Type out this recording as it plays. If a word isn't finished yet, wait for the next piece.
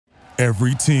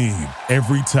Every team,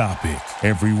 every topic,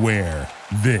 everywhere.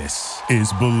 This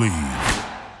is Believe.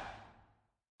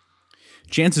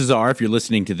 Chances are, if you're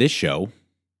listening to this show,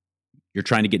 you're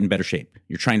trying to get in better shape.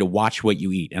 You're trying to watch what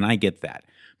you eat, and I get that.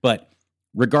 But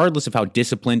regardless of how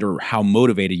disciplined or how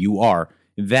motivated you are,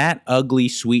 that ugly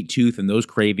sweet tooth and those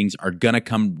cravings are going to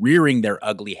come rearing their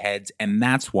ugly heads, and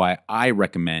that's why I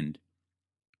recommend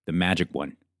the magic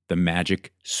one. The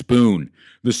magic spoon.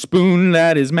 The spoon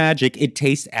that is magic. It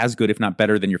tastes as good, if not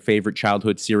better, than your favorite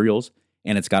childhood cereals.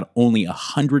 And it's got only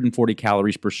 140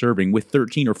 calories per serving with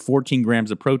 13 or 14 grams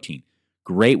of protein.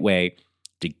 Great way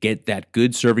to get that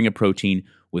good serving of protein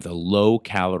with a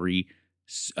low-calorie,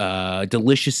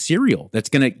 delicious cereal that's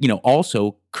going to,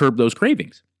 also curb those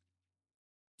cravings.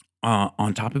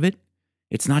 On top of it,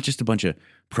 it's not just a bunch of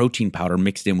protein powder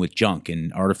mixed in with junk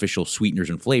and artificial sweeteners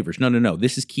and flavors. No.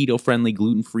 This is keto-friendly,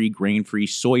 gluten-free, grain-free,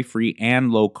 soy-free,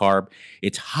 and low-carb.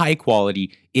 It's high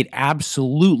quality. It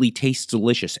absolutely tastes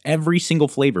delicious. Every single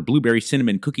flavor, blueberry,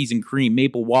 cinnamon, cookies and cream,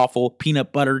 maple waffle,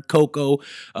 peanut butter, cocoa,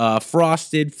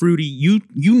 frosted, fruity, you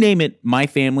name it, my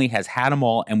family has had them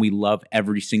all, and we love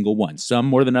every single one. Some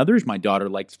more than others. My daughter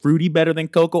likes fruity better than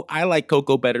cocoa. I like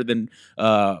cocoa better than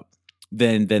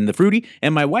the fruity,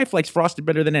 and my wife likes frosted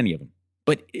better than any of them.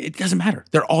 But it doesn't matter.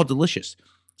 They're all delicious.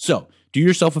 So do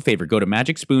yourself a favor. Go to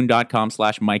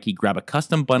magicspoon.com/Mikey. Grab a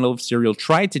custom bundle of cereal.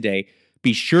 Try it today.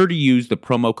 Be sure to use the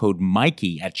promo code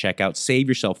Mikey at checkout. Save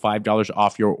yourself $5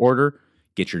 off your order.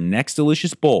 Get your next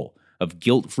delicious bowl of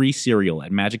guilt-free cereal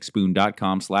at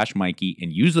magicspoon.com/Mikey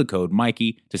and use the code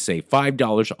Mikey to save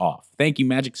 $5 off. Thank you,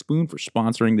 Magic Spoon, for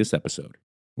sponsoring this episode.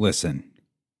 Listen,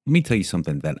 let me tell you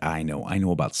something that I know. I know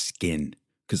about skin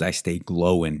because I stay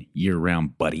glowing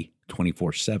year-round, buddy.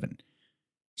 24/7.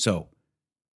 So,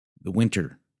 the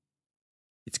winter,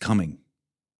 it's coming,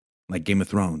 like Game of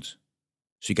Thrones.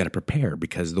 So you got to prepare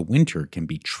because the winter can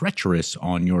be treacherous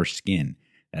on your skin.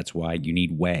 That's why you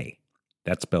need Ouai.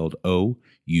 That's spelled O-U-A-I.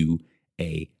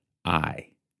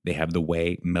 They have the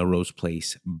Ouai Melrose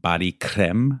Place Body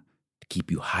Creme to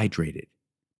keep you hydrated,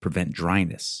 prevent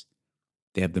dryness.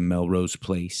 They have the Melrose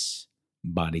Place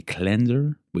Body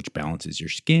Cleanser, which balances your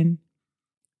skin,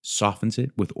 softens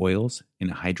it with oils in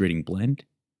a hydrating blend.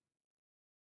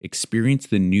 Experience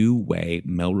the new Ouai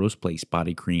Melrose Place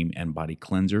Body Cream and Body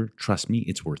Cleanser. Trust me,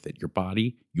 it's worth it. Your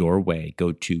body, your way.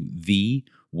 Go to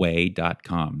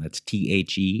theouai.com. That's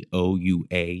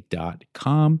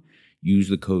THEOUA.com. Use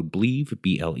the code BLEAV,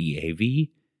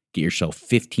 B-L-E-A-V. Get yourself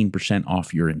 15%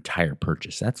 off your entire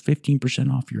purchase. That's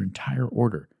 15% off your entire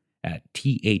order at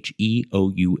THEOUAI.com.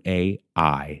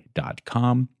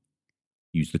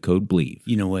 Use the code BLEAV.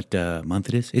 You know what month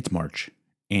it is? It's March.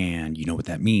 And you know what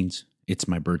that means. It's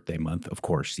my birthday month, of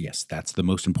course. Yes, that's the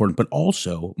most important, but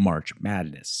also March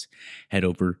Madness. Head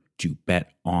over to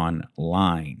Bet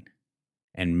Online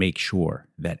and make sure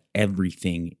that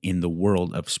everything in the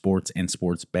world of sports and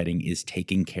sports betting is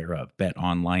taken care of. Bet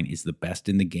Online is the best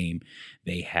in the game.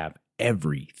 They have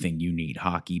everything you need: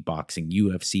 hockey, boxing,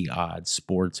 UFC odds,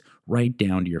 sports, right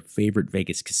down to your favorite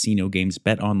Vegas casino games.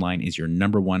 BetOnline is your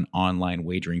number one online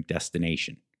wagering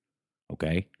destination.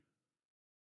 Okay?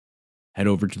 Head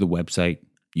over to the website,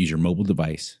 use your mobile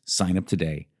device, sign up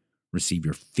today, receive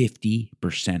your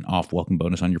 50% off welcome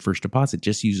bonus on your first deposit.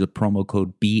 Just use the promo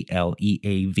code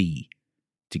BLEAV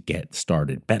to get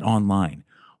started. BetOnline,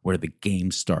 where the game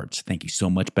starts. Thank you so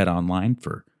much, BetOnline,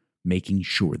 for making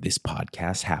sure this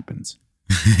podcast happens.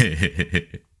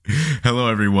 Hello,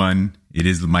 everyone. It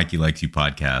is the Mikey Likes You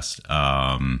podcast.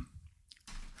 Oh,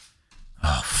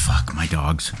 fuck, my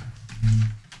dogs.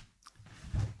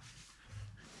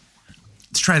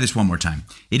 Let's try this one more time.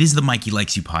 It is the Mikey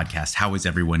Likes You podcast. How is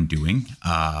everyone doing?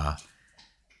 I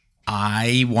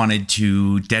wanted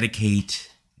to dedicate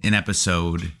an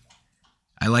episode.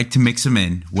 I like to mix them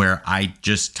in where I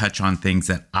just touch on things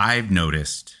that I've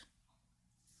noticed.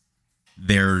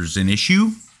 There's an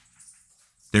issue.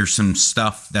 There's some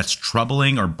stuff that's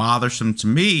troubling or bothersome to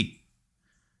me.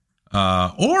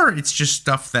 Or it's just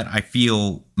stuff that I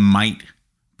feel might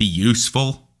be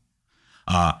useful.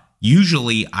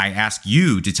 Usually I ask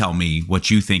you to tell me what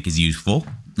you think is useful,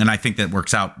 and I think that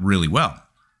works out really well.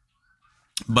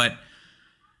 But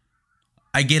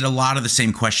I get a lot of the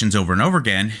same questions over and over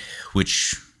again,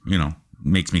 which,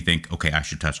 makes me think, okay, I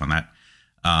should touch on that.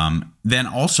 Then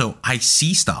also I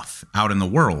see stuff out in the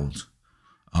world.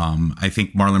 I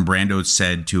think Marlon Brando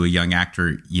said to a young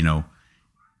actor,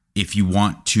 if you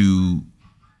want to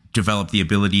develop the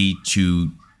ability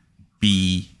to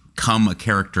become a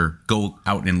character, go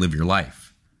out and live your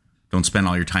life. Don't spend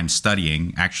all your time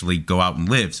studying, actually go out and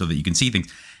live so that you can see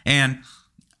things. And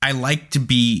I like to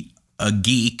be a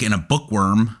geek and a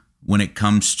bookworm when it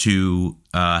comes to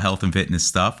health and fitness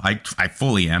stuff. I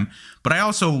fully am. But I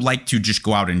also like to just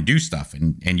go out and do stuff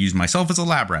and use myself as a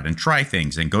lab rat and try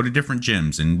things and go to different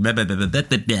gyms and blah, blah, blah, blah, blah,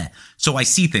 blah, blah. So I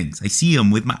see things. I see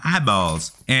them with my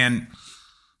eyeballs. And,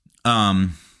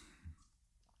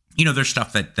 there's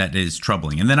stuff that is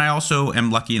troubling. And then I also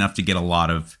am lucky enough to get a lot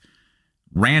of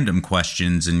random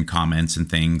questions and comments and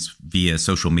things via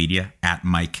social media at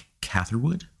Mike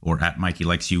Catherwood or at Mikey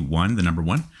Likes You 1, the number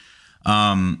 1.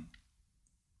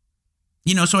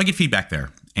 So I get feedback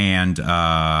there, and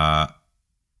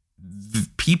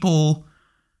people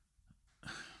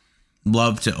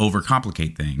love to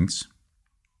overcomplicate things,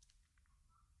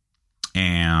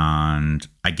 and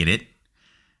I get it.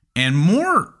 And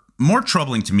more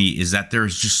troubling to me is that there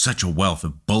is just such a wealth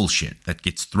of bullshit that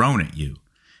gets thrown at you.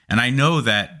 And I know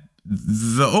that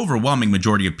the overwhelming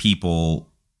majority of people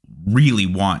really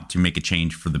want to make a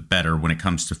change for the better when it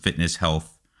comes to fitness,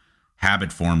 health,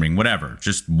 habit forming, whatever,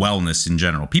 just wellness in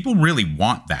general. People really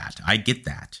want that. I get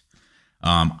that.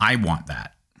 I want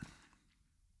that.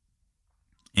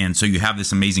 And so you have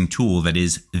this amazing tool that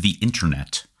is the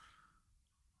internet,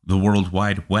 the World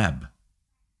Wide Web.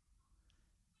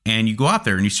 And you go out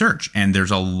there and you search, and there's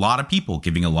a lot of people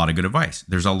giving a lot of good advice.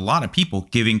 There's a lot of people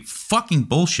giving fucking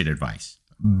bullshit advice.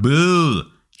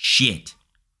 Bullshit.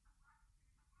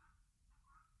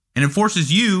 And it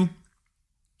forces you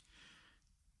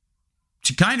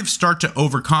to kind of start to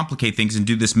overcomplicate things and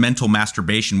do this mental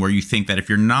masturbation where you think that if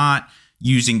you're not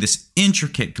using this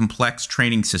intricate, complex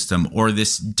training system or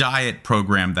this diet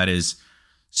program that is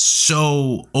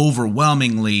so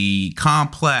overwhelmingly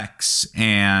complex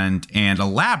and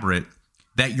elaborate,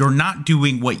 that you're not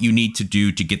doing what you need to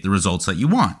do to get the results that you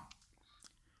want.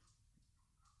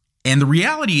 And the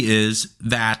reality is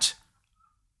that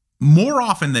more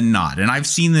often than not, and I've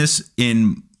seen this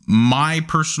in my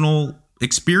personal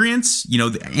experience,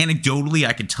 anecdotally,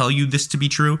 I could tell you this to be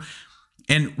true.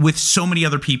 And with so many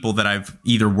other people that I've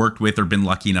either worked with or been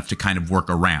lucky enough to kind of work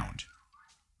around.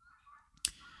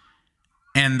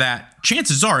 And that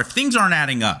chances are, if things aren't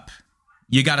adding up,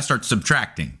 you got to start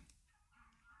subtracting.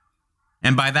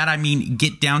 And by that, I mean,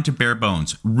 get down to bare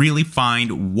bones. Really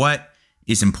find what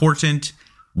is important,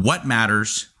 what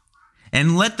matters,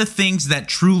 and let the things that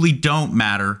truly don't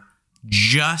matter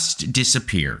just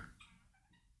disappear.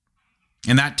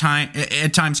 And that time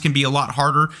at times can be a lot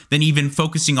harder than even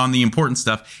focusing on the important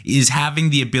stuff, is having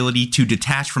the ability to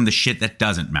detach from the shit that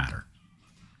doesn't matter.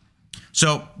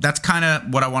 So that's kind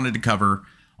of what I wanted to cover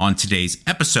on today's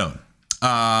episode.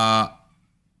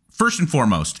 First and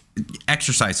foremost,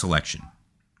 exercise selection.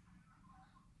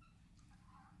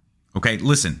 Okay,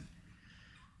 listen.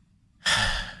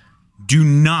 Do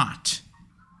not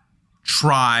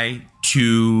try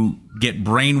to get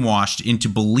brainwashed into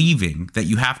believing that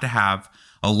you have to have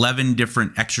 11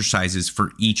 different exercises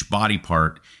for each body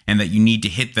part and that you need to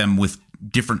hit them with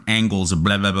different angles of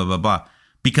blah, blah, blah, blah, blah.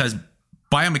 Because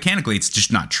biomechanically, it's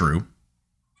just not true.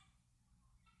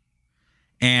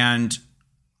 And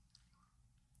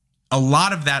a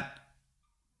lot of that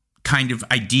kind of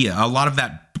idea, a lot of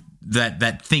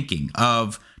that thinking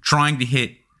of trying to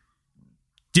hit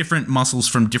different muscles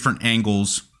from different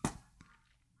angles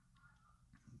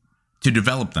to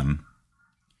develop them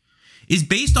is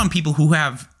based on people who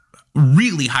have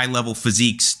really high level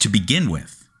physiques to begin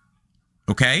with.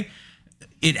 Okay?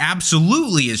 It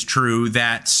absolutely is true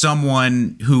that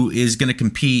someone who is going to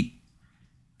compete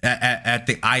at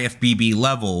the IFBB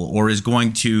level or is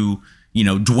going to,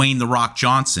 Dwayne "The Rock"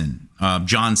 Johnson,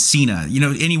 John Cena,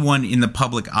 anyone in the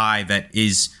public eye that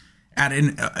is at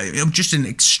just an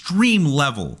extreme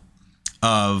level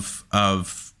of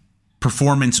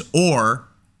performance or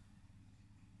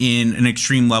in an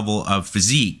extreme level of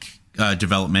physique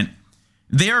development,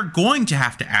 they are going to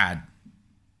have to add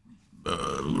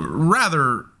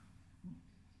rather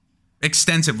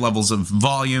extensive levels of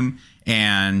volume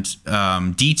and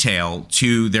detail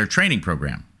to their training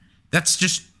program. That's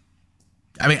just,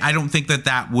 I don't think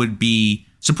that would be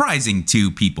surprising to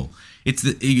people. It's,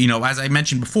 as I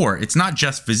mentioned before, it's not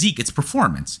just physique, it's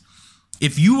performance.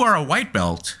 If you are a white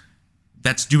belt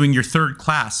that's doing your third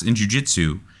class in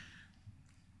jiu-jitsu,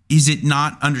 is it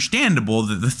not understandable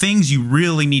that the things you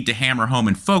really need to hammer home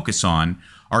and focus on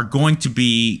are going to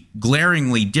be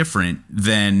glaringly different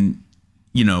than,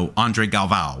 Andre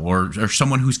Galvao or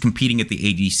someone who's competing at the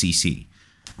ADCC?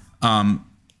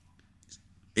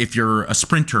 If you're a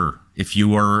sprinter, if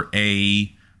you are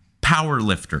a power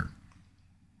lifter,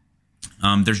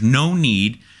 there's no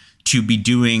need to be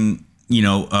doing,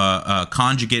 a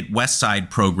conjugate West Side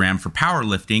program for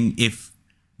powerlifting if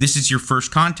this is your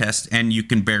first contest and you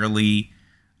can barely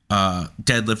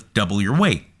deadlift double your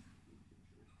weight.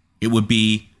 it would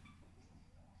be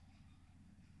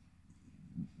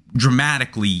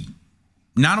dramatically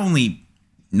not only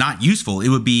not useful, it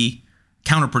would be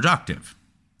counterproductive.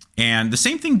 And the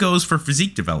same thing goes for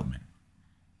physique development.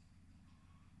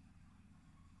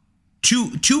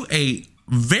 To a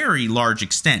very large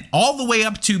extent, all the way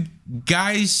up to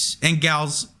guys and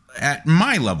gals at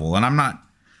my level. And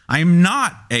I am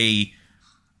not a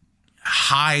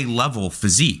high level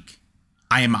physique.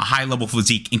 I am a high level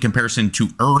physique in comparison to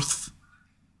Earth,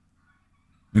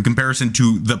 in comparison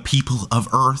to the people of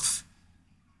Earth.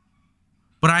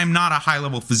 But I am not a high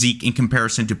level physique in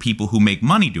comparison to people who make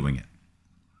money doing it.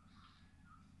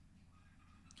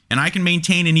 And I can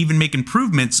maintain and even make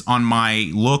improvements on my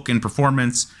look and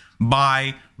performance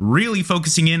by really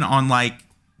focusing in on I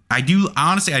do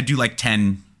like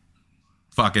 10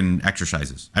 fucking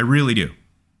exercises. I really do.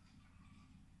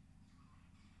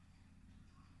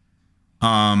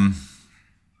 In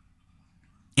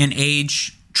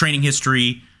age, training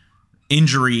history,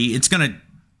 injury,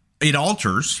 it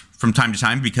alters from time to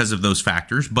time because of those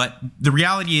factors. But the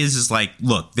reality is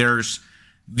look, there's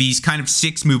these kind of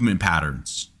 6 movement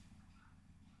patterns.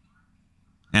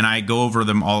 And I go over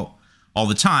them all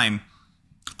the time.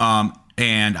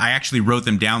 And I actually wrote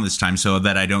them down this time so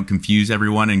that I don't confuse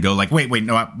everyone and go wait,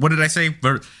 no, what did I say?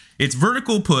 It's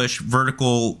vertical push,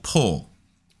 vertical pull.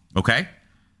 Okay?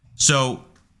 So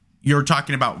you're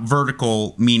talking about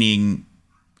vertical, meaning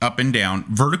up and down.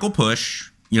 Vertical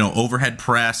push, overhead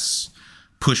press,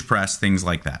 push press, things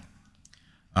like that.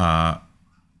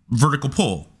 Vertical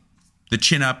pull, the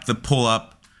chin up, the pull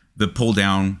up, the pull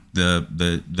down,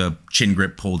 the chin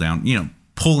grip pull down,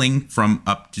 pulling from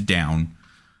up to down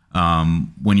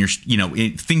when you're,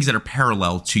 things that are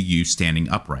parallel to you standing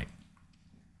upright.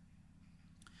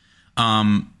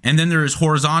 And then there is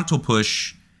horizontal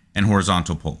push and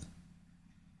horizontal pull.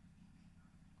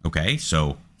 Okay,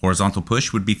 so horizontal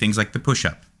push would be things like the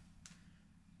push-up.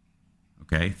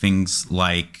 Okay, things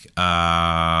like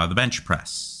the bench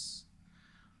press.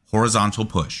 Horizontal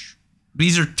push.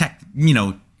 These are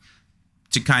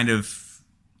to kind of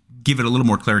give it a little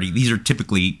more clarity, these are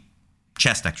typically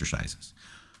chest exercises.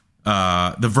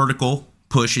 The vertical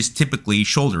push is typically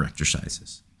shoulder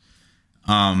exercises.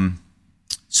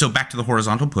 So back to the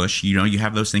horizontal push, you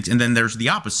have those things. And then there's the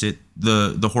opposite,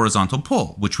 the horizontal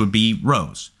pull, which would be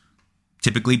rows.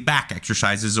 Typically back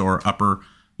exercises or upper,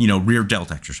 rear delt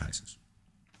exercises.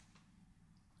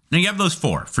 Now you have those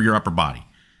 4 for your upper body.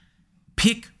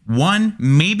 Pick 1,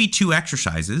 maybe 2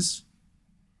 exercises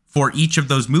for each of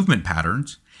those movement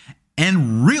patterns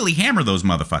and really hammer those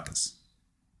motherfuckers.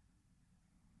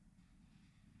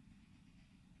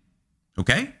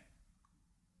 Okay?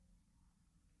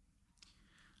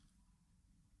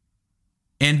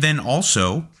 And then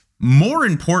also, more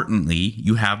importantly,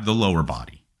 you have the lower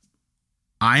body.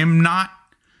 I am not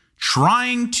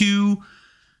trying to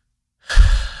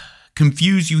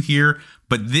confuse you here,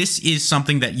 but this is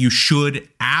something that you should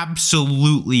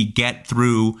absolutely get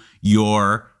through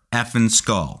your effing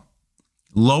skull.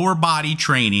 Lower body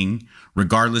training,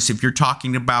 regardless if you're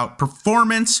talking about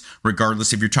performance,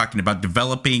 regardless if you're talking about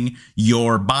developing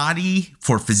your body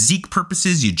for physique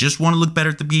purposes, you just want to look better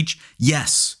at the beach.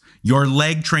 Yes, your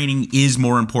leg training is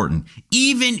more important,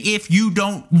 even if you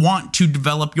don't want to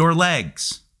develop your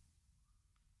legs.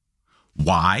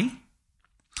 Why?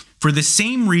 For the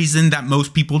same reason that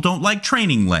most people don't like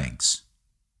training legs.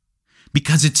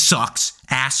 Because it sucks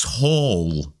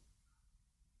asshole.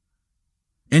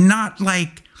 And not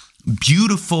like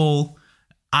beautiful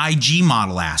IG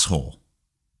model asshole.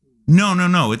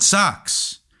 No, it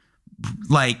sucks.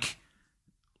 Like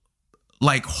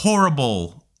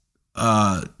horrible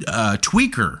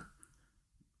tweaker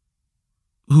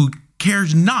who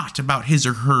cares not about his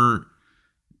or her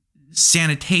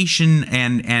sanitation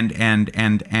and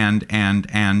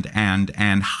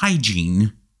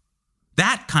hygiene.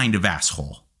 That kind of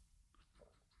asshole.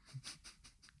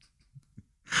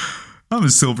 I'm a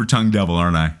silver-tongued devil,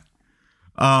 aren't I?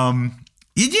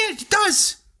 It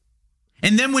does.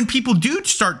 And then when people do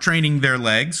start training their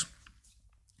legs,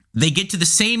 they get to the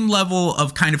same level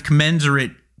of kind of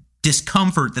commensurate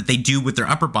discomfort that they do with their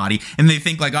upper body, and they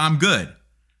think like, oh, I'm good.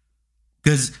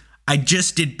 Because I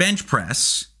just did bench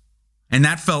press, and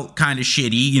that felt kind of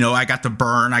shitty. I got the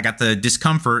burn, I got the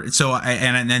discomfort. So,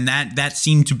 and that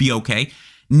seemed to be okay.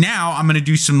 Now I'm going to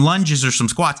do some lunges or some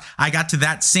squats. I got to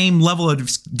that same level of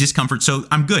discomfort, so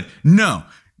I'm good. No,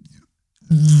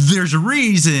 there's a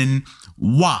reason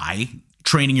why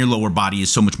training your lower body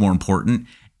is so much more important.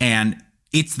 And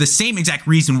it's the same exact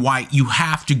reason why you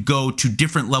have to go to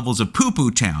different levels of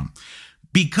poo-poo town.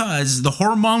 Because the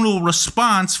hormonal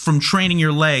response from training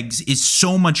your legs is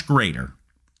so much greater.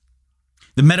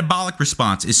 The metabolic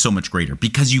response is so much greater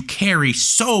because you carry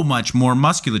so much more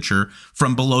musculature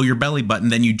from below your belly button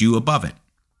than you do above it.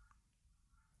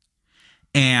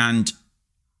 And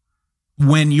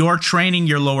when you're training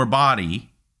your lower body,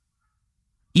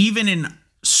 even in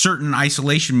certain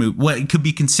isolation what it could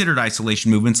be considered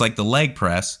isolation movements like the leg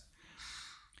press,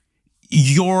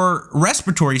 your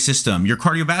respiratory system, your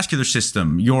cardiovascular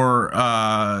system, your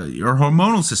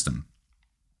hormonal system,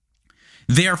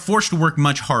 they are forced to work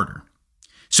much harder.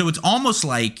 So it's almost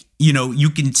like, you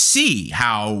can see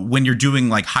how when you're doing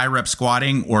like high rep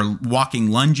squatting or walking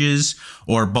lunges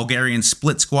or Bulgarian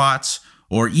split squats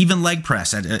or even leg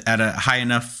press at a high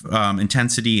enough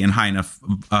intensity and high enough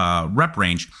rep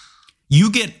range,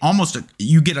 you get a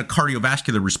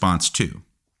cardiovascular response too.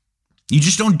 You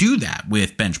just don't do that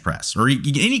with bench press or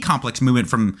any complex movement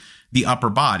from the upper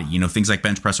body, things like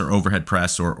bench press or overhead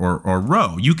press or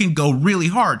row. You can go really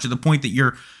hard to the point that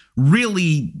you're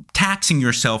really taxing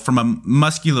yourself from a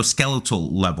musculoskeletal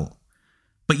level.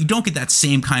 But you don't get that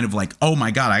same kind of like, oh my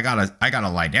God, I gotta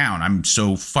lie down. I'm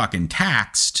so fucking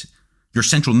taxed. Your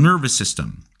central nervous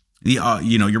system,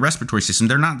 your respiratory system,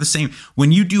 they're not the same.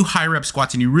 When you do high rep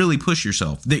squats and you really push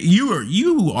yourself, that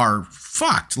you are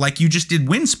fucked like you just did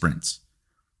wind sprints.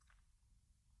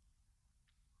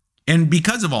 And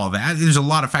because of all that, there's a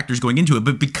lot of factors going into it.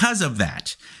 But because of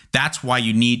that, that's why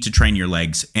you need to train your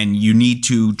legs and you need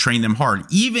to train them hard.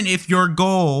 Even if your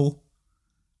goal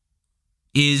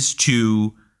is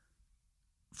to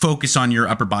focus on your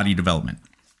upper body development.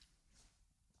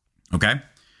 Okay?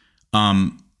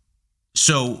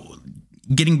 So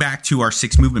getting back to our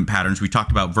 6 movement patterns, we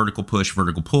talked about vertical push,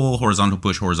 vertical pull, horizontal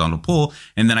push, horizontal pull.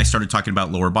 And then I started talking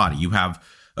about lower body. You have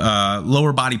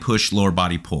lower body push, lower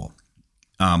body pull.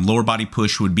 Lower body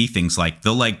push would be things like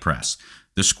the leg press,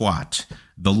 the squat,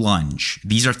 the lunge.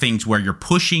 These are things where you're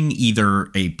pushing either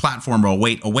a platform or a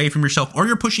weight away from yourself, or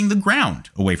you're pushing the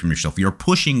ground away from yourself. You're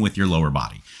pushing with your lower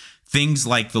body. Things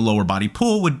like the lower body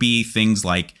pull would be things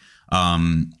like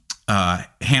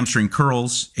hamstring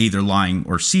curls, either lying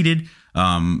or seated,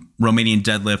 Romanian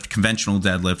deadlift, conventional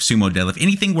deadlift, sumo deadlift,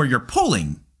 anything where you're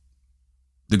pulling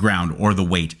the ground or the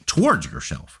weight towards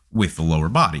yourself with the lower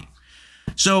body.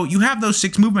 So you have those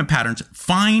 6 movement patterns.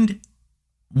 Find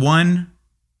 1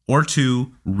 or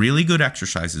 2 really good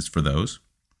exercises for those.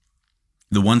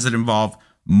 The ones that involve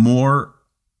more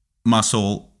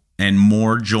muscle and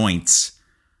more joints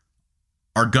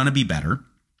are going to be better.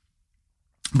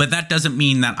 But that doesn't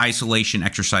mean that isolation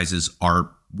exercises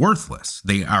are worthless.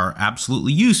 They are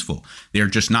absolutely useful. They're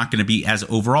just not going to be as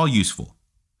overall useful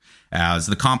as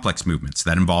the complex movements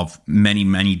that involve many,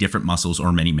 many different muscles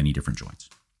or many, many different joints.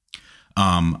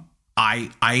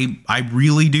 I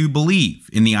really do believe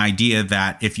in the idea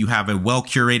that if you have a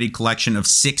well-curated collection of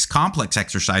 6 complex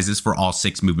exercises for all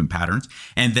 6 movement patterns,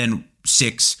 and then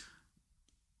 6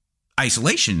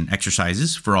 isolation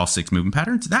exercises for all 6 movement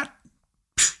patterns, that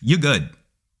you're good.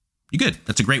 You're good.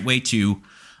 That's a great way to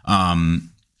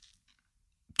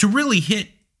really hit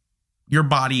your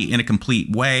body in a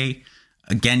complete way.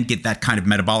 Again, get that kind of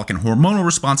metabolic and hormonal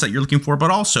response that you're looking for,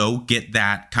 but also get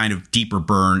that kind of deeper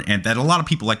burn and that a lot of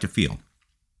people like to feel.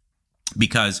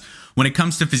 Because when it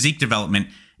comes to physique development,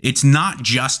 it's not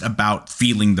just about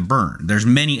feeling the burn. There's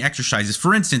many exercises.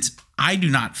 For instance, I do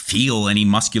not feel any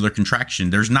muscular contraction.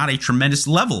 There's not a tremendous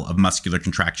level of muscular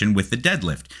contraction with the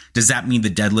deadlift. Does that mean the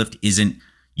deadlift isn't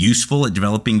useful at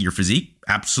developing your physique?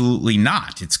 Absolutely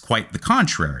not. It's quite the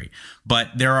contrary. But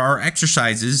there are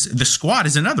exercises. The squat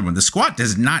is another one. The squat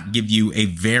does not give you a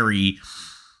very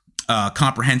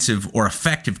comprehensive or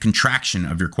effective contraction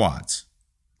of your quads.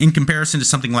 In comparison to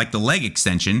something like the leg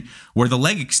extension, where the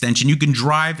leg extension, you can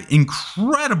drive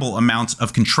incredible amounts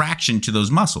of contraction to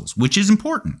those muscles, which is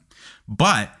important.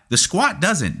 But the squat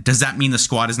doesn't. Does that mean the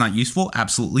squat is not useful?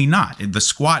 Absolutely not. The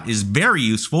squat is very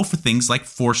useful for things like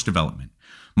force development,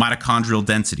 mitochondrial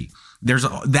density. There's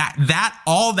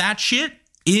all that shit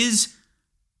is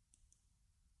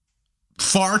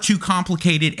far too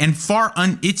complicated and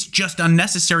it's just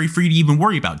unnecessary for you to even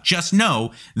worry about. Just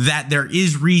know that there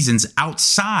is reasons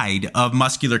outside of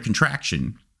muscular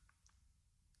contraction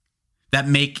that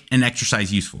make an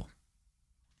exercise useful.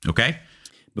 Okay?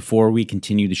 Before we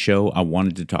continue the show, I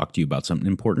wanted to talk to you about something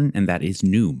important, and that is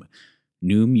Noom.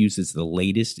 Noom uses the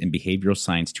latest in behavioral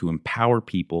science to empower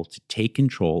people to take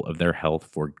control of their health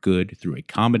for good through a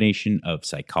combination of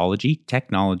psychology,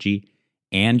 technology,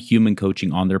 and human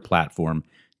coaching on their platform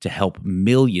to help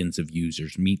millions of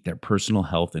users meet their personal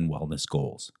health and wellness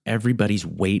goals. Everybody's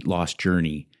weight loss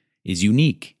journey is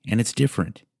unique and it's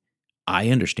different. I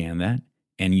understand that.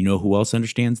 And you know who else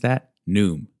understands that?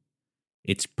 Noom.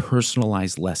 It's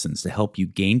personalized lessons to help you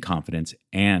gain confidence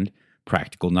and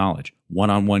practical knowledge,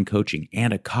 one-on-one coaching,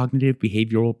 and a cognitive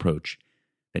behavioral approach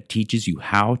that teaches you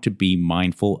how to be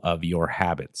mindful of your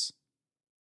habits.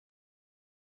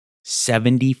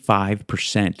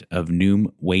 75% of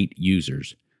Noom weight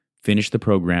users finished the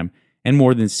program, and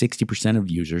more than 60% of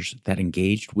users that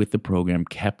engaged with the program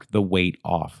kept the weight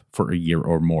off for a year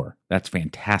or more. That's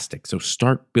fantastic. So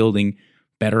start building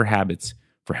better habits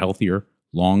for healthier,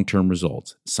 long-term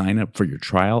results. Sign up for your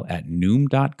trial at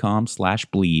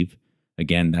Noom.com/Bleav.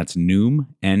 Again, that's Noom,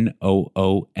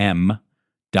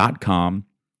 NOOM.com/Bleav,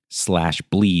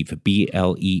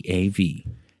 BLEAV.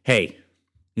 Hey,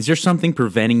 is there something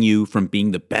preventing you from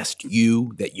being the best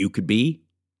you that you could be?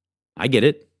 I get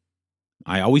it.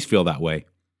 I always feel that way.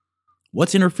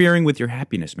 What's interfering with your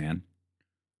happiness, man?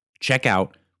 Check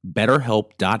out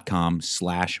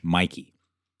BetterHelp.com/Mikey.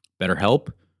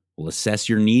 BetterHelp will assess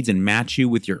your needs and match you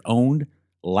with your own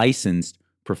licensed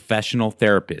professional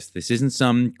therapist. This isn't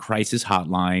some crisis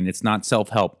hotline. It's not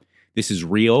self-help. This is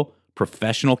real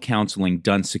professional counseling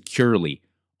done securely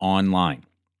online.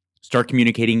 Start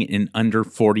communicating in under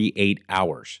 48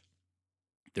 hours.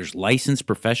 There's licensed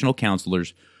professional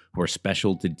counselors who are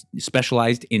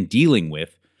specialized in dealing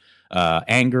with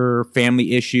anger,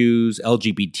 family issues,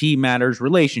 LGBT matters,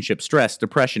 relationships, stress,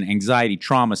 depression, anxiety,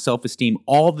 trauma, self-esteem,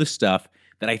 all the stuff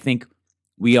that I think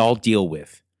we all deal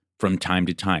with from time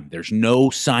to time. There's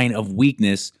no sign of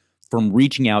weakness from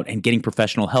reaching out and getting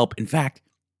professional help. In fact,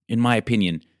 in my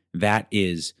opinion, that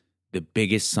is the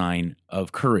biggest sign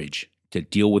of courage to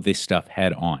deal with this stuff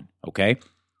head on, okay?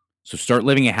 So start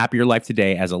living a happier life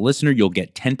today. As a listener, you'll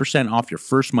get 10% off your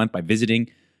first month by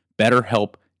visiting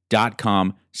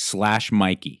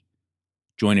BetterHelp.com/Mikey.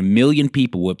 Join 1 million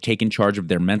people who have taken charge of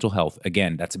their mental health.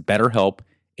 Again, that's BetterHelp,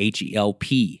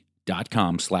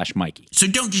 HELP.com/Mikey. So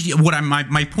don't just,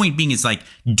 my point being is like,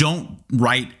 don't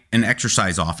write an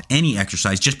exercise off, any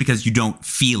exercise, just because you don't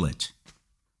feel it.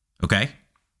 Okay?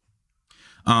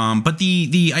 But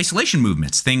the isolation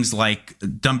movements, things like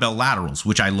dumbbell laterals,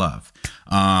 which I love,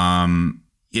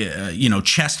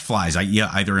 chest flies,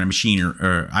 either in a machine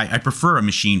or I prefer a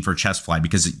machine for a chest fly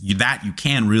because you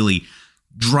can really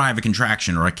drive a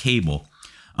contraction or a cable.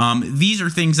 These are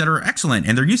things that are excellent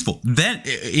and they're useful. Then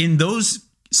in those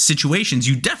situations,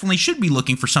 you definitely should be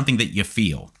looking for something that you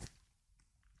feel.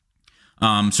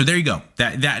 So there you go.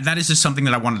 That is just something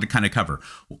that I wanted to kind of cover.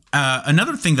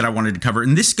 Another thing that I wanted to cover,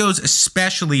 and this goes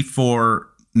especially for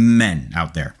men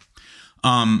out there,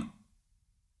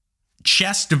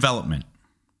 chest development.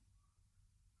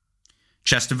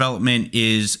 Chest development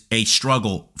is a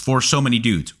struggle for so many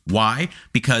dudes. Why?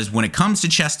 Because when it comes to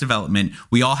chest development,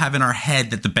 we all have in our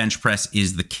head that the bench press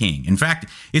is the king. In fact,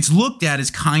 it's looked at as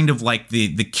kind of like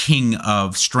the king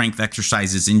of strength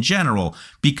exercises in general.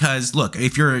 Because look,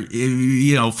 if your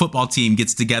football team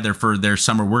gets together for their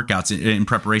summer workouts in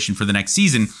preparation for the next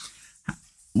season,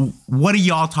 what do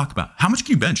y'all talk about? How much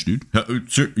can you bench, dude?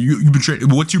 You've been training.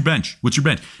 What's your bench?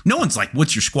 No one's like,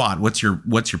 what's your squat? What's your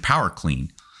power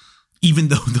clean? Even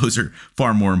though those are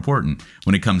far more important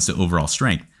when it comes to overall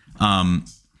strength. So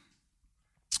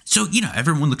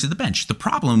everyone looks at the bench. The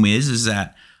problem is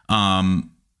that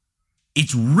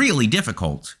it's really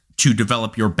difficult to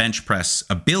develop your bench press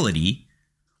ability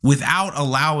without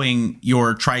allowing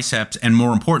your triceps and,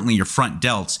 more importantly, your front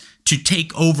delts to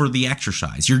take over the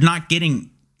exercise. You're not getting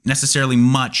necessarily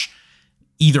much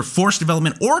either force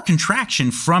development or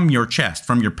contraction from your chest,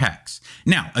 from your pecs.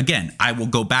 Now, again, I will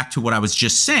go back to what I was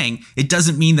just saying. It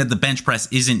doesn't mean that the bench press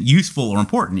isn't useful or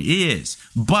important. It is,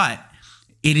 but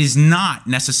it is not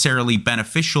necessarily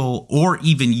beneficial or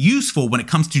even useful when it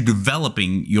comes to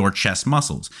developing your chest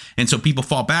muscles. And so people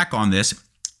fall back on this,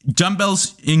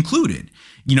 dumbbells included.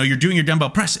 You're doing your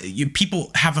dumbbell press. People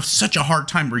have such a hard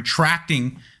time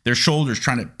retracting their shoulders,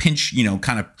 trying to pinch,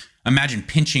 kind of imagine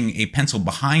pinching a pencil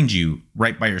behind you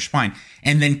right by your spine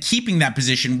and then keeping that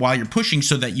position while you're pushing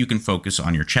so that you can focus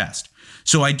on your chest.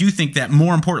 So I do think that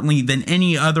more importantly than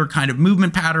any other kind of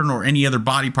movement pattern or any other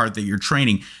body part that you're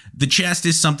training, the chest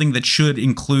is something that should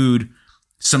include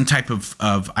some type of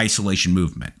isolation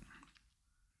movement.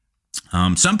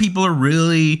 Some people are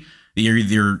really,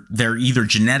 they're either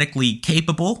genetically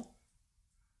capable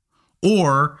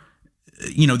or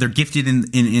they're gifted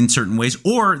in certain ways,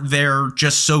 or they're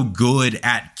just so good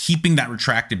at keeping that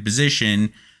retracted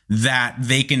position that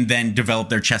they can then develop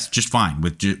their chest just fine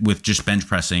with just bench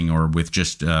pressing or with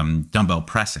just dumbbell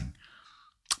pressing.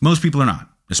 Most people are not,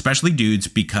 especially dudes,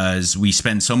 because we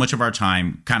spend so much of our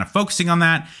time kind of focusing on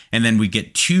that, and then we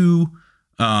get too,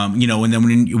 and then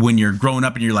when you're growing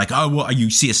up and you're like, oh, well,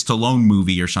 you see a Stallone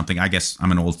movie or something. I guess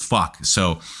I'm an old fuck,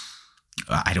 so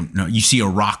I don't know. You see a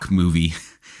Rock movie.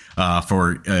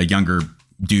 For younger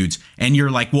dudes, and you're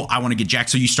like, well, I want to get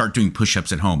jacked, so you start doing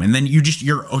push-ups at home, and then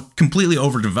you're completely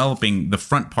overdeveloping the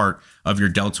front part of your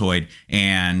deltoid,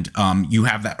 and you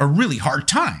have a really hard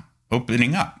time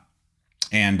opening up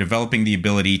and developing the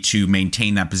ability to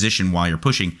maintain that position while you're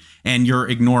pushing, and you're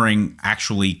ignoring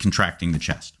actually contracting the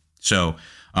chest. So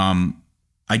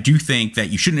I do think that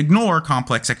you shouldn't ignore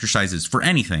complex exercises for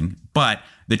anything, but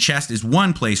the chest is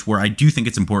one place where I do think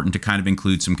it's important to kind of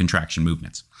include some contraction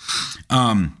movements.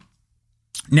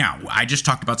 Now, I just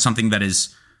talked about something that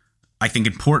is, I think,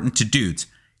 important to dudes.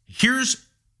 Here's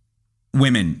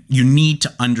women, you need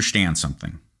to understand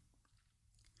something.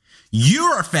 You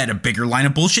are fed a bigger line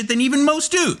of bullshit than even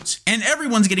most dudes, and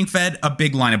everyone's getting fed a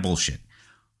big line of bullshit.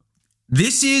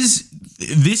 This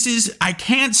is, I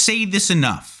can't say this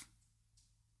enough.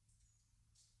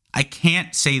 I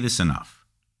can't say this enough.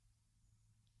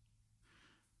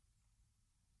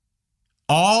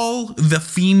 All the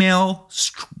female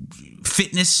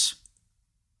fitness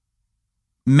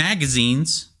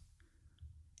magazines,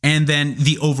 and then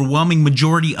the overwhelming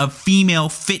majority of female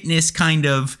fitness kind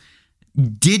of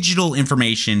digital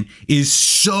information is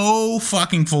so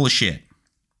fucking full of shit.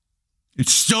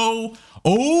 It's so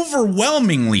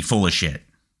overwhelmingly full of shit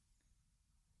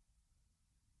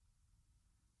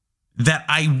that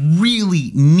I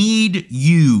really need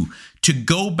you to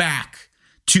go back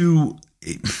to,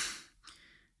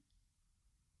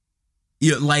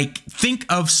 like, think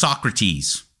of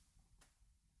Socrates.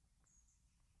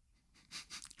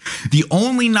 The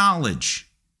only knowledge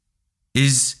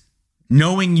is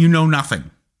knowing you know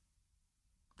nothing.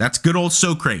 That's good old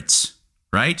Socrates,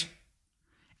 right?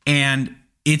 And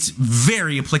it's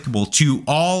very applicable to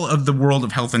all of the world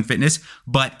of health and fitness,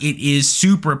 but it is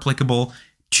super applicable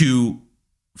to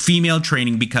female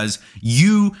training because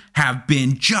you have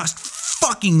been just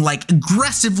fucking like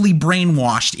aggressively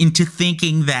brainwashed into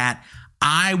thinking that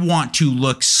I want to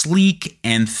look sleek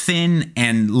and thin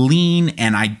and lean,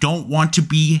 and I don't want to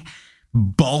be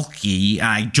bulky.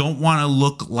 I don't want to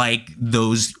look like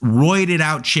those roided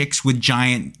out chicks with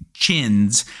giant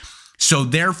chins. So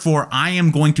therefore, I am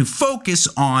going to focus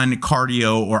on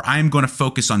cardio, or I'm going to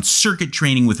focus on circuit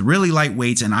training with really light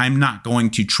weights, and I'm not going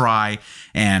to try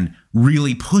and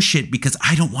really push it because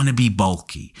I don't want to be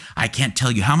bulky. I can't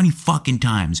tell you how many fucking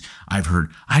times I've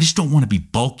heard, I just don't want to be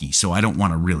bulky, so I don't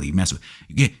want to really mess with.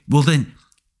 Yeah, well then,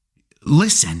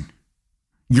 listen,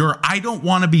 your I don't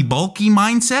want to be bulky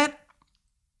mindset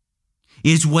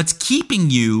is what's keeping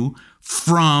you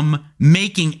from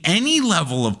making any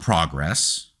level of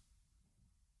progress,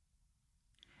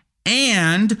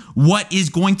 and what is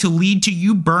going to lead to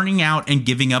you burning out and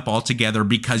giving up altogether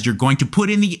because you're going to put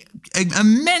in the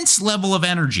immense level of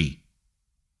energy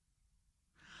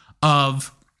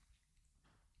of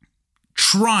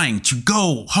trying to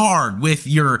go hard with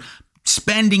your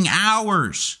spending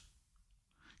hours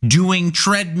doing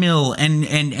treadmill and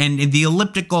the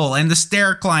elliptical and the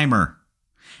stair climber,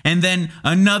 and then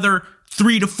another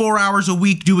 3 to 4 hours a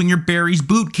week doing your Barry's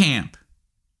boot camp.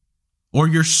 Or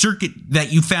your circuit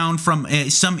that you found from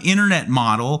some internet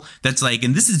model that's like,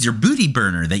 and this is your booty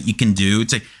burner that you can do.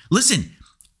 It's like, listen,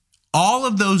 all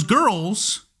of those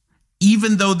girls,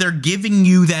 even though they're giving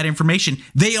you that information,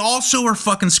 they also are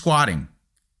fucking squatting.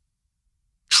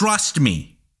 Trust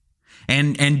me.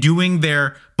 And doing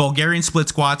their Bulgarian split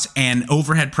squats and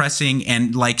overhead pressing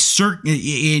and like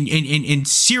in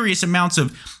serious amounts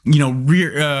of,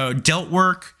 rear delt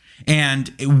work.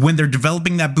 And when they're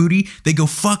developing that booty, they go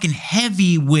fucking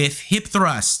heavy with hip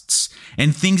thrusts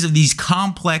and things of these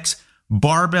complex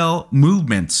barbell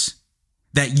movements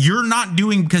that you're not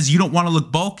doing because you don't want to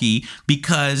look bulky,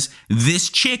 because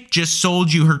this chick just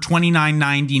sold you her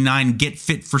 $29.99 Get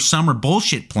Fit for Summer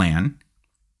bullshit plan.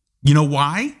 You know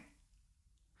why?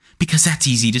 Because that's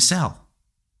easy to sell.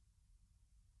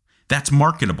 That's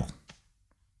marketable.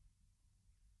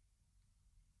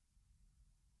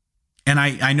 And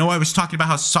I know I was talking about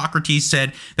how Socrates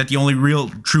said that the only real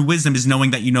true wisdom is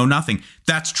knowing that you know nothing.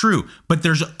 That's true. But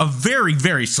there's a very,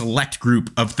 very select group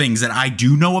of things that I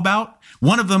do know about.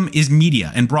 One of them is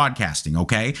media and broadcasting,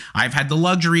 okay? I've had the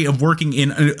luxury of working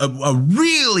in a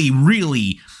really,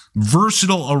 really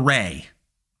versatile array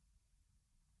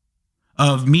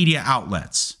of media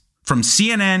outlets. From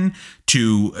CNN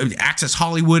to Access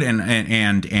Hollywood and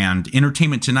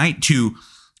Entertainment Tonight to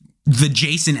the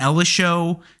Jason Ellis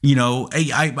Show. I'm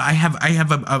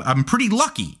pretty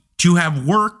lucky to have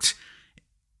worked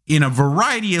in a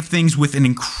variety of things with an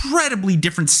incredibly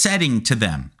different setting to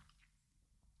them.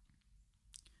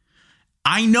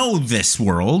 I know this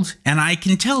world, and I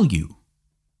can tell you.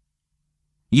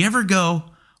 You ever go,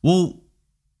 well,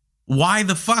 why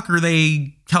the fuck are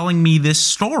they telling me this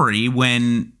story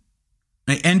when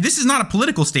And this is not a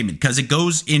political statement because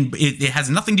it has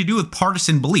nothing to do with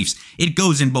partisan beliefs. It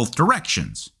goes in both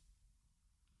directions.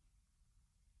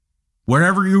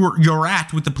 Wherever you're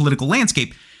at with the political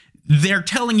landscape, they're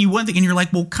telling you one thing and you're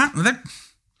like, well,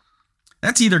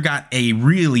 that's either got a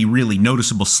really, really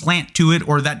noticeable slant to it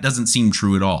or that doesn't seem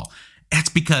true at all. That's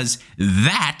because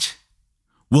that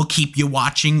will keep you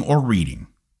watching or reading.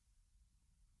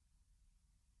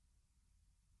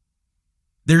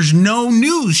 There's no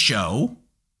news show,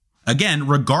 again,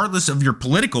 regardless of your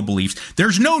political beliefs,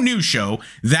 there's no news show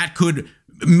that could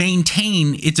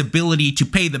maintain its ability to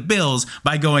pay the bills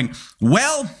by going,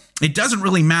 well, it doesn't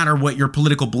really matter what your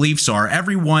political beliefs are.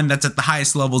 Everyone that's at the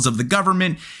highest levels of the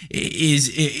government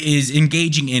is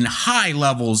engaging in high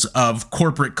levels of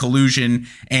corporate collusion,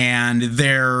 and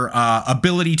their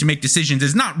ability to make decisions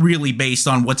is not really based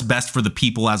on what's best for the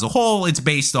people as a whole. It's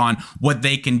based on what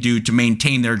they can do to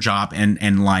maintain their job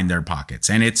and line their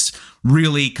pockets. And it's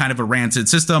really kind of a rancid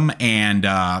system. And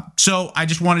so I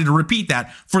just wanted to repeat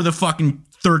that for the fucking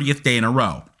 30th day in a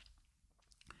row.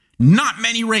 Not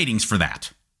many ratings for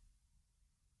that.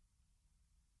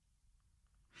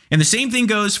 And the same thing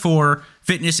goes for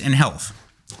fitness and health.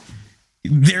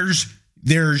 There's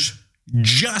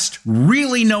just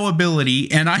really no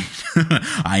ability, and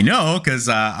I know because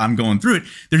I'm going through it.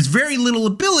 There's very little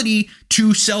ability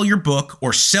to sell your book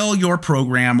or sell your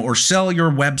program or sell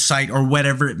your website or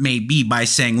whatever it may be by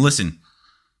saying, listen,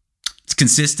 it's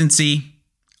consistency.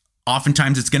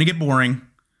 Oftentimes it's going to get boring,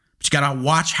 but you got to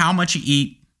watch how much you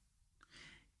eat,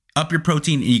 up your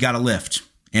protein, and you got to lift,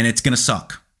 and it's going to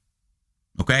suck.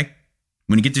 Okay?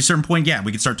 When you get to a certain point, yeah,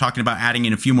 we can start talking about adding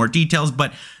in a few more details.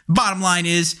 But bottom line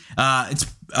is,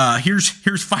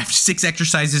 here's 5 to 6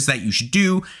 exercises that you should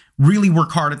do. Really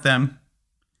work hard at them.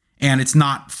 And it's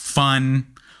not fun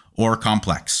or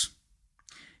complex.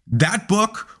 That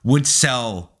book would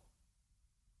sell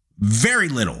very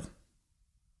little.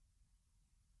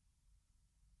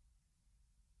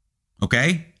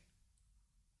 Okay?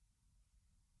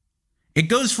 It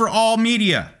goes for all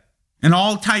media. And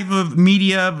all types of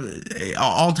medium,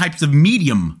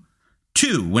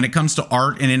 too, when it comes to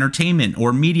art and entertainment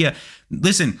or media.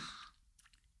 Listen,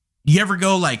 you ever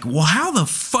go like, well, how the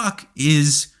fuck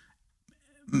is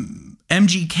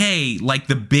MGK like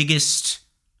the biggest,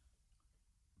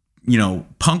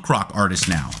 punk rock artist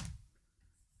now?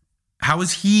 How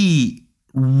is he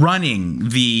running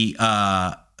the,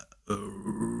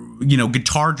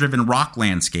 guitar-driven rock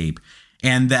landscape?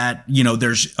 And that,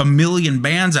 there's a million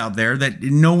bands out there that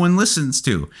no one listens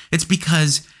to. It's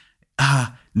because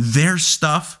there's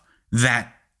stuff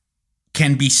that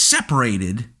can be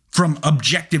separated from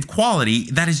objective quality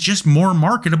that is just more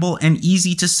marketable and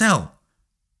easy to sell.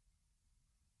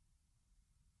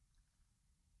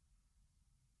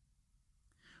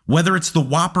 Whether it's the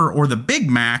Whopper or the Big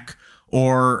Mac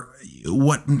or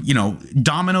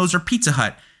Domino's or Pizza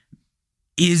Hut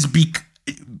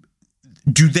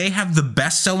do they have the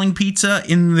best-selling pizza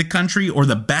in the country or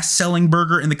the best-selling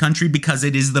burger in the country because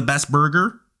it is the best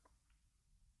burger?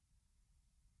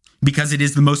 Because it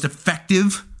is the most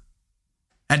effective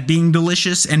at being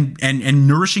delicious and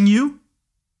nourishing you?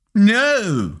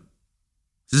 No.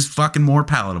 This is fucking more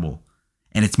palatable.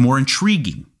 And it's more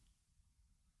intriguing.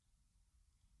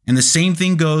 And the same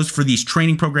thing goes for these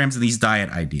training programs and these diet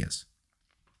ideas.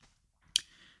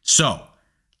 So,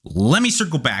 let me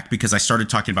circle back because I started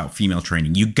talking about female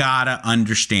training. You gotta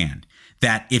understand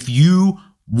that if you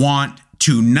want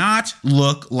to not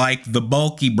look like the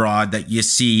bulky broad that you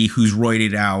see who's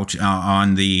roided out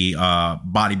on the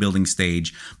bodybuilding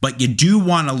stage, but you do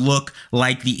want to look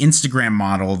like the Instagram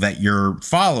model that you're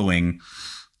following,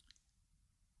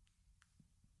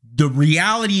 the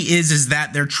reality is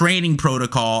that their training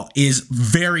protocol is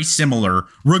very similar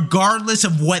regardless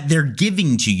of what they're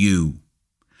giving to you.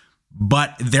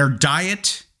 But their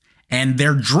diet and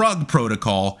their drug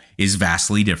protocol is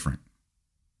vastly different.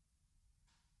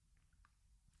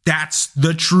 That's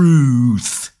the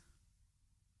truth.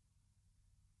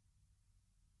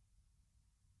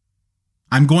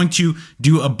 I'm going to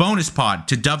do a bonus pod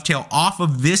to dovetail off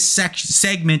of this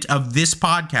segment of this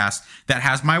podcast that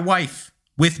has my wife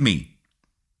with me,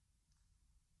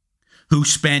 who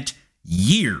spent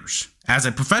years as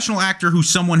a professional actor, who's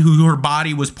someone who her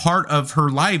body was part of her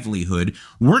livelihood,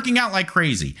 working out like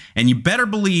crazy. And you better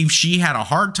believe she had a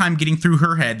hard time getting through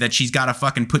her head that she's got to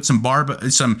fucking put some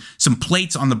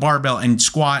plates on the barbell and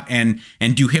squat and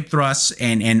do hip thrusts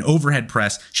and overhead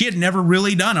press. She had never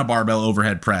really done a barbell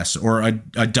overhead press or a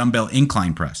dumbbell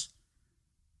incline press.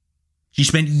 She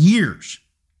spent years.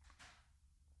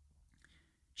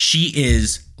 She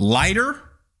is lighter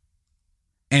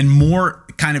and more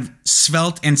kind of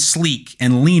svelte and sleek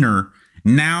and leaner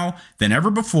now than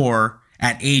ever before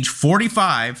at age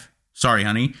 45. Sorry,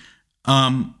 honey.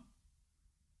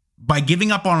 By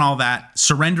giving up on all that,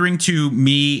 surrendering to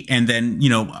me, and then,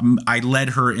 I led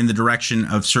her in the direction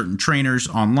of certain trainers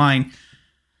online.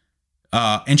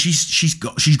 And she's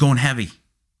going heavy.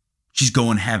 She's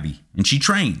going heavy, and she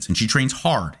trains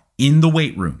hard in the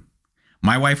weight room.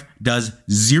 My wife does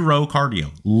zero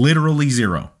cardio, literally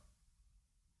zero.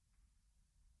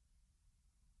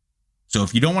 So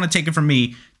if you don't want to take it from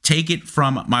me, take it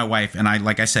from my wife. And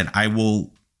like I said, I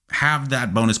will have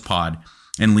that bonus pod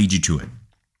and lead you to it.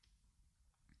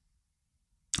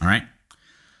 All right.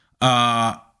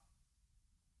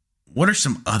 What are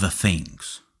some other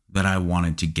things that I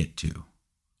wanted to get to?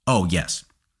 Oh, yes.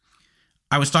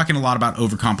 I was talking a lot about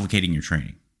overcomplicating your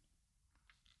training.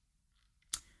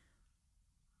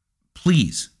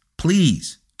 Please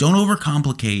don't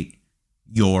overcomplicate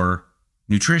your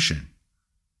nutrition.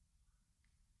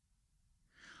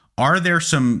 Are there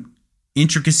some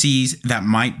intricacies that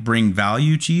might bring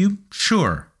value to you?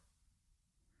 Sure.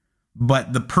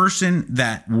 But the person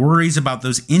that worries about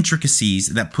those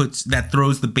intricacies, that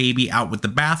throws the baby out with the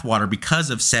bathwater because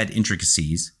of said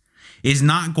intricacies, is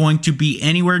not going to be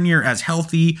anywhere near as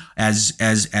healthy,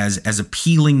 as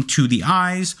appealing to the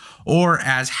eyes, or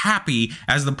as happy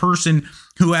as the person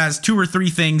who has 2 or 3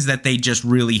 things that they just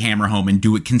really hammer home and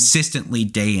do it consistently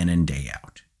day in and day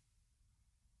out.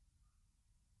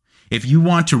 If you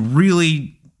want to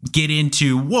really get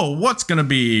into, what's going to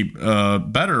be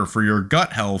better for your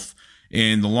gut health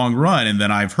in the long run, and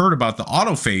then I've heard about the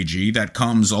autophagy that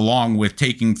comes along with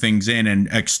taking things in and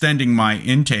extending my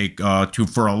intake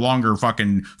for a longer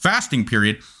fucking fasting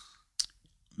period.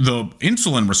 The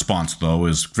insulin response, though,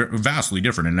 is vastly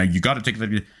different, and you got to take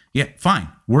that. Yeah, fine.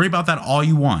 Worry about that all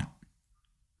you want.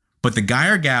 But the guy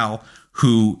or gal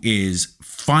who is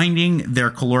finding their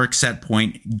caloric set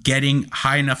point, getting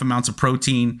high enough amounts of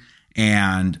protein,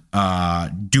 and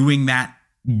doing that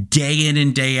day in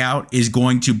and day out is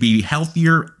going to be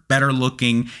healthier, better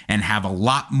looking, and have a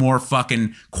lot more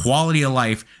fucking quality of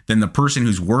life than the person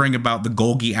who's worrying about the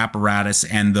Golgi apparatus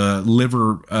and the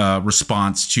liver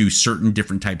response to certain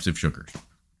different types of sugars.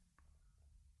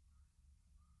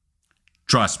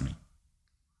 Trust me.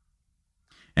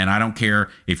 And I don't care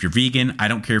if you're vegan. I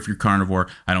don't care if you're carnivore.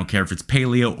 I don't care if it's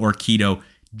paleo or keto.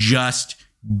 Just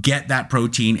get that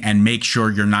protein and make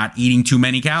sure you're not eating too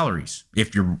many calories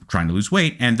if you're trying to lose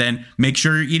weight. And then make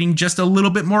sure you're eating just a little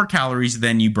bit more calories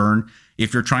than you burn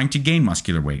if you're trying to gain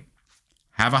muscular weight.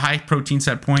 Have a high protein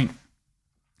set point.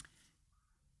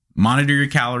 Monitor your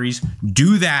calories.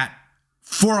 Do that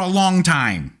for a long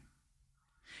time.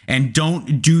 And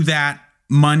don't do that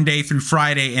Monday through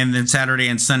Friday and then Saturday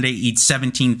and Sunday eat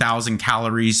 17,000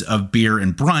 calories of beer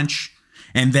and brunch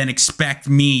and then expect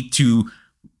me to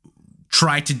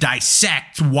try to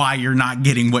dissect why you're not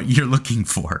getting what you're looking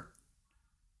for.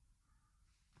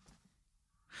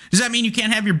 Does that mean you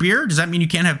can't have your beer? Does that mean you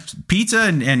can't have pizza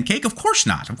and cake? Of course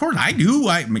not. Of course I do.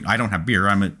 I mean, I don't have beer.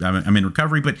 I'm in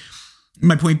recovery. But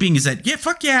my point being is that,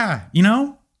 fuck yeah.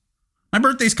 My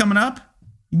birthday's coming up.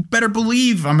 You better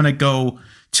believe I'm going to go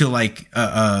to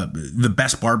the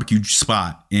best barbecue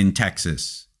spot in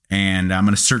Texas. And I'm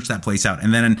going to search that place out.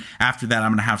 And then after that,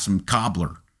 I'm going to have some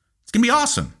cobbler. It's going to be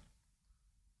awesome.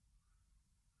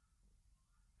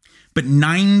 But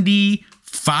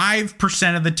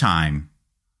 95% of the time,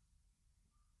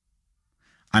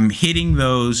 I'm hitting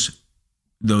those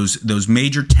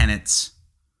major tenets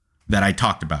that I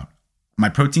talked about. My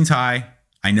protein's high.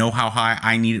 I know how high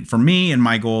I need it for me and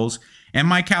my goals, and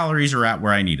my calories are at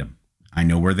where I need them. I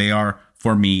know where they are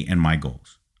for me and my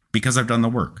goals because I've done the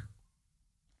work.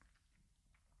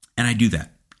 And I do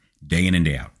that day in and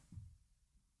day out.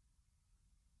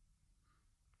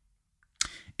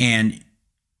 And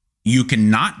you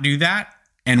cannot do that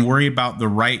and worry about the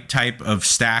right type of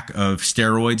stack of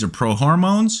steroids or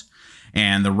pro-hormones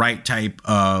and the right type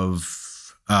of,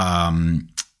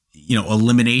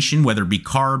 elimination, whether it be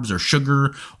carbs or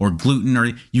sugar or gluten, or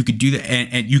you could do that.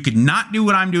 And you could not do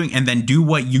what I'm doing and then do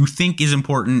what you think is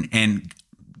important and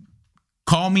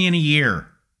call me in a year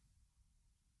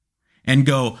and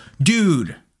go,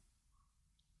 dude,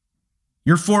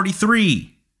 you're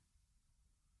 43.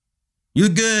 You're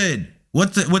good.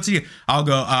 What's the? I'll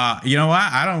go. You know what?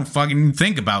 I don't fucking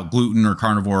think about gluten or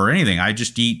carnivore or anything. I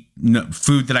just eat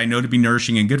food that I know to be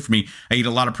nourishing and good for me. I eat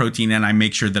a lot of protein and I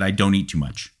make sure that I don't eat too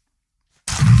much.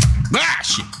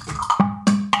 Shit!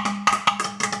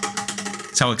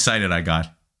 That's how excited I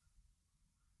got.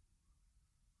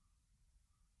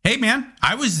 Hey man,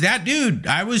 I was that dude.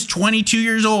 I was 22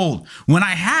 years old when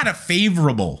I had a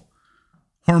favorable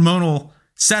hormonal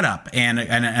setup and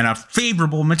a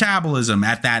favorable metabolism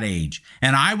at that age.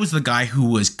 And I was the guy who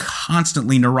was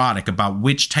constantly neurotic about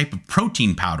which type of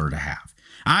protein powder to have.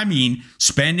 I mean,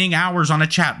 spending hours on a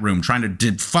chat room trying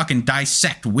to fucking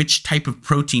dissect which type of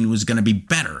protein was going to be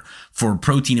better for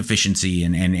protein efficiency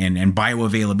and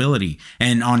bioavailability.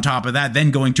 And on top of that, then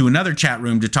going to another chat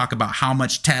room to talk about how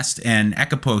much test and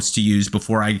Ecopos to use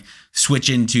before I switch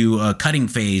into a cutting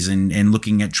phase and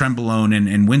looking at Trenbolone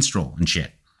and Winstrol and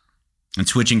shit. And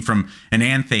switching from an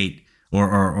anthate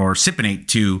or cypionate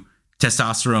to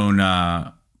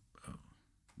testosterone,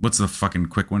 what's the fucking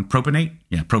quick one? Propionate?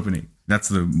 Yeah, propionate. That's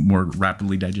the more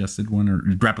rapidly digested one or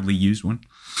rapidly used one.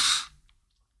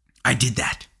 I did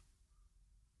that.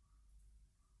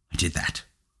 I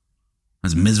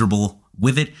was miserable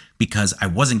with it because I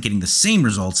wasn't getting the same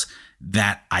results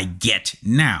that I get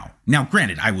now. Now,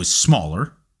 granted, I was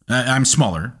smaller. I'm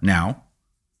smaller now.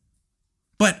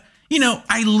 But, you know,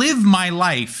 I live my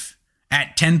life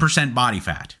at 10% body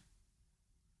fat.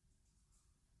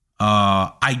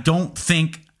 I don't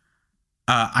think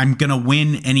I'm going to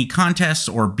win any contests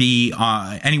or be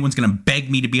anyone's going to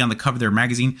beg me to be on the cover of their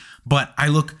magazine, but I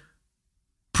look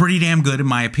pretty damn good in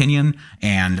my opinion.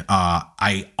 And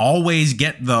I always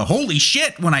get the holy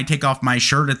shit when I take off my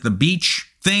shirt at the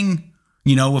beach thing.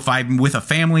 You know, if I'm with a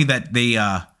family that they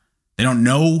don't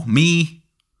know me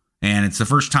and it's the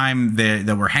first time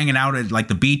that we're hanging out at like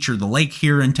the beach or the lake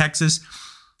here in Texas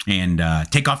and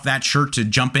take off that shirt to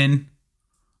jump in.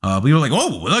 We were like,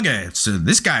 oh, look at it. So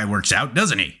this guy works out,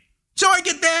 doesn't he? So I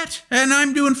get that, and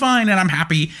I'm doing fine, and I'm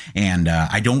happy, and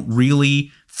I don't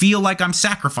really feel like I'm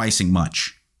sacrificing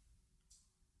much.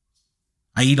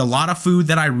 I eat a lot of food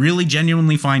that I really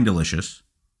genuinely find delicious,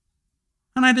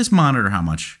 and I just monitor how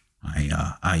much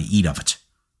I eat of it.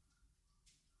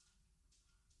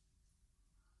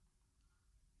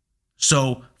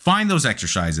 So find those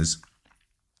exercises,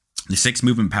 the 6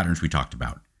 movement patterns we talked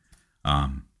about.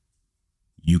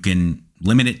 You can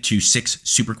limit it to 6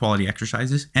 super quality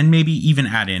exercises and maybe even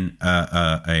add in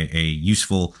a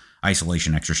useful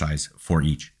isolation exercise for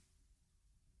each.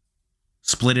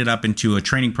 Split it up into a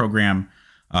training program.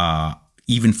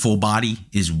 Even full body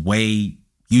is way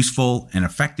useful and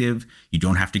effective. You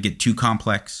don't have to get too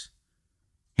complex.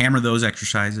 Hammer those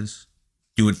exercises.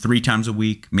 Do it 3 times a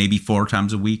week, maybe 4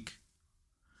 times a week.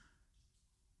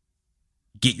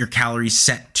 Get your calories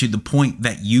set to the point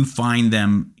that you find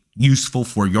them useful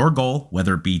for your goal,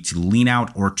 whether it be to lean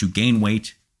out or to gain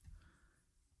weight.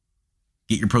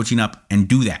 Get your protein up and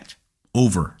do that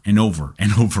over and over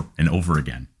and over and over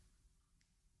again.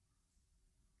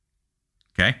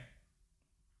 Okay?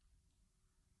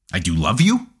 I do love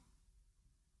you.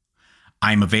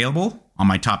 I'm available on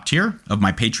my top tier of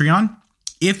my Patreon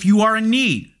if you are in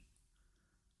need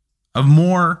of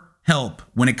more help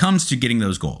when it comes to getting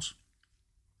those goals.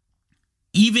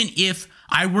 Even if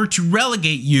I were to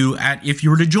relegate you if you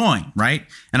were to join, right?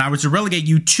 And I was to relegate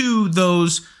you to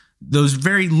those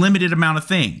very limited amount of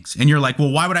things. And you're like, well,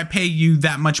 why would I pay you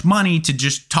that much money to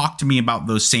just talk to me about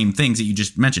those same things that you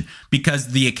just mentioned?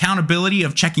 Because the accountability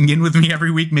of checking in with me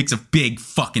every week makes a big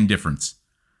fucking difference.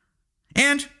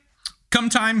 And come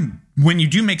time when you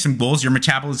do make some goals, your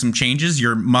metabolism changes,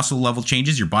 your muscle level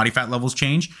changes, your body fat levels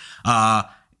change,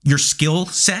 your skill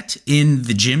set in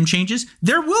the gym changes,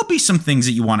 there will be some things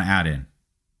that you want to add in.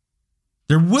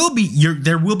 There will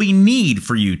be need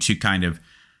for you to kind of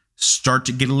start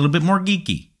to get a little bit more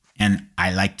geeky. And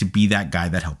I like to be that guy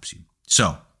that helps you.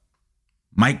 So,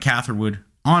 Mike Catherwood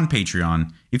on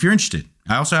Patreon, if you're interested.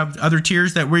 I also have other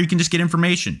tiers where you can just get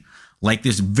information, like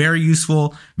this very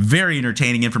useful, very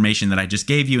entertaining information that I just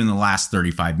gave you in the last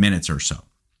 35 minutes or so.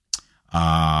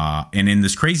 And in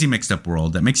this crazy mixed up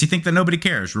world that makes you think that nobody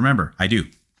cares, remember, I do.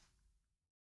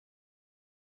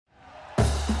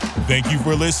 Thank you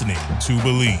for listening to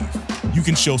Believe. You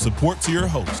can show support to your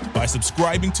host by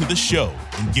subscribing to the show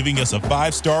and giving us a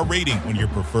 5-star rating on your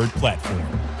preferred platform.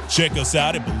 Check us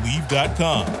out at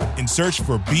Believe.com and search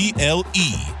for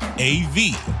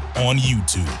BLEAV on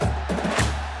YouTube.